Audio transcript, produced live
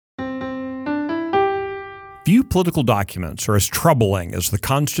Few political documents are as troubling as the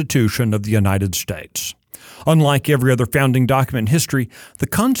Constitution of the United States. Unlike every other founding document in history, the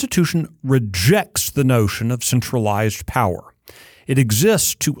Constitution rejects the notion of centralized power. It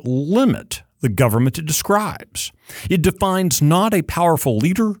exists to limit the government it describes. It defines not a powerful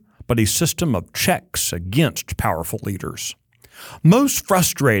leader, but a system of checks against powerful leaders. Most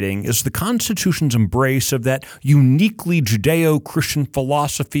frustrating is the Constitution's embrace of that uniquely Judeo-Christian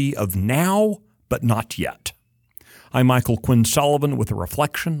philosophy of now, but not yet. I'm Michael Quinn Sullivan with a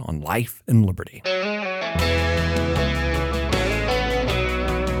reflection on life and liberty.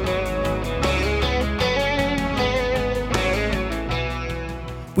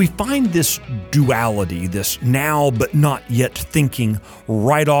 We find this duality, this now but not yet thinking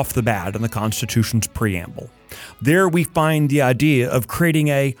right off the bat in the Constitution's preamble. There we find the idea of creating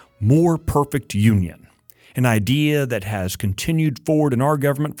a more perfect union, an idea that has continued forward in our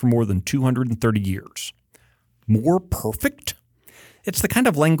government for more than 230 years. More perfect? It's the kind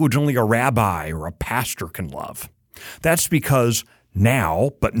of language only a rabbi or a pastor can love. That's because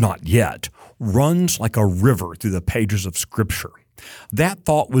now, but not yet, runs like a river through the pages of Scripture. That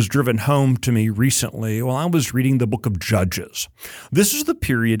thought was driven home to me recently while I was reading the book of Judges. This is the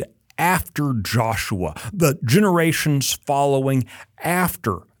period after Joshua, the generations following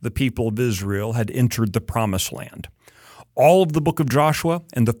after the people of Israel had entered the Promised Land. All of the book of Joshua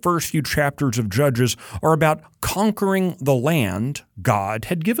and the first few chapters of Judges are about conquering the land God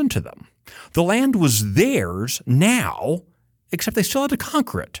had given to them. The land was theirs now, except they still had to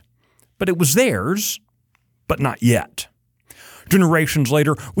conquer it. But it was theirs, but not yet. Generations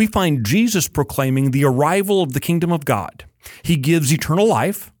later, we find Jesus proclaiming the arrival of the kingdom of God. He gives eternal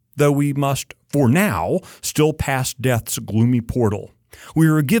life, though we must, for now, still pass death's gloomy portal. We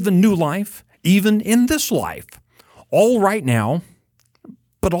are given new life, even in this life. All right now,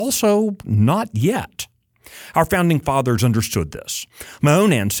 but also not yet. Our founding fathers understood this. My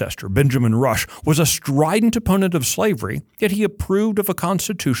own ancestor, Benjamin Rush, was a strident opponent of slavery, yet he approved of a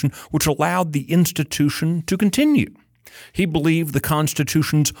constitution which allowed the institution to continue. He believed the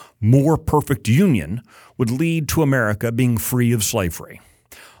Constitution's more perfect union would lead to America being free of slavery.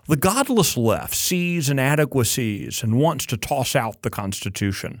 The godless left sees inadequacies and wants to toss out the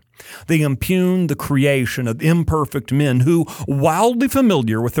Constitution. They impugn the creation of imperfect men who, wildly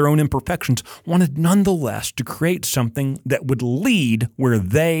familiar with their own imperfections, wanted nonetheless to create something that would lead where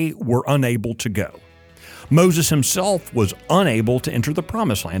they were unable to go. Moses himself was unable to enter the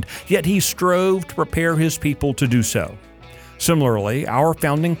Promised Land, yet he strove to prepare his people to do so. Similarly, our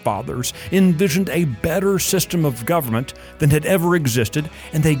founding fathers envisioned a better system of government than had ever existed,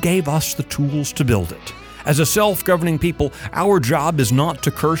 and they gave us the tools to build it. As a self-governing people, our job is not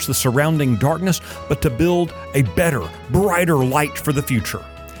to curse the surrounding darkness, but to build a better, brighter light for the future.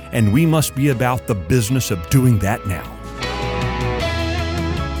 And we must be about the business of doing that now.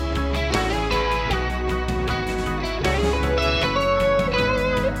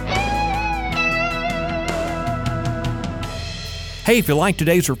 Hey, if you like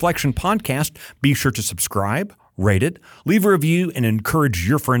today's Reflection podcast, be sure to subscribe, rate it, leave a review, and encourage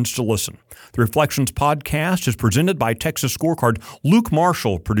your friends to listen. The Reflections podcast is presented by Texas Scorecard. Luke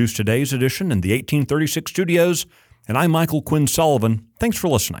Marshall produced today's edition in the 1836 studios, and I'm Michael Quinn Sullivan. Thanks for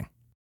listening.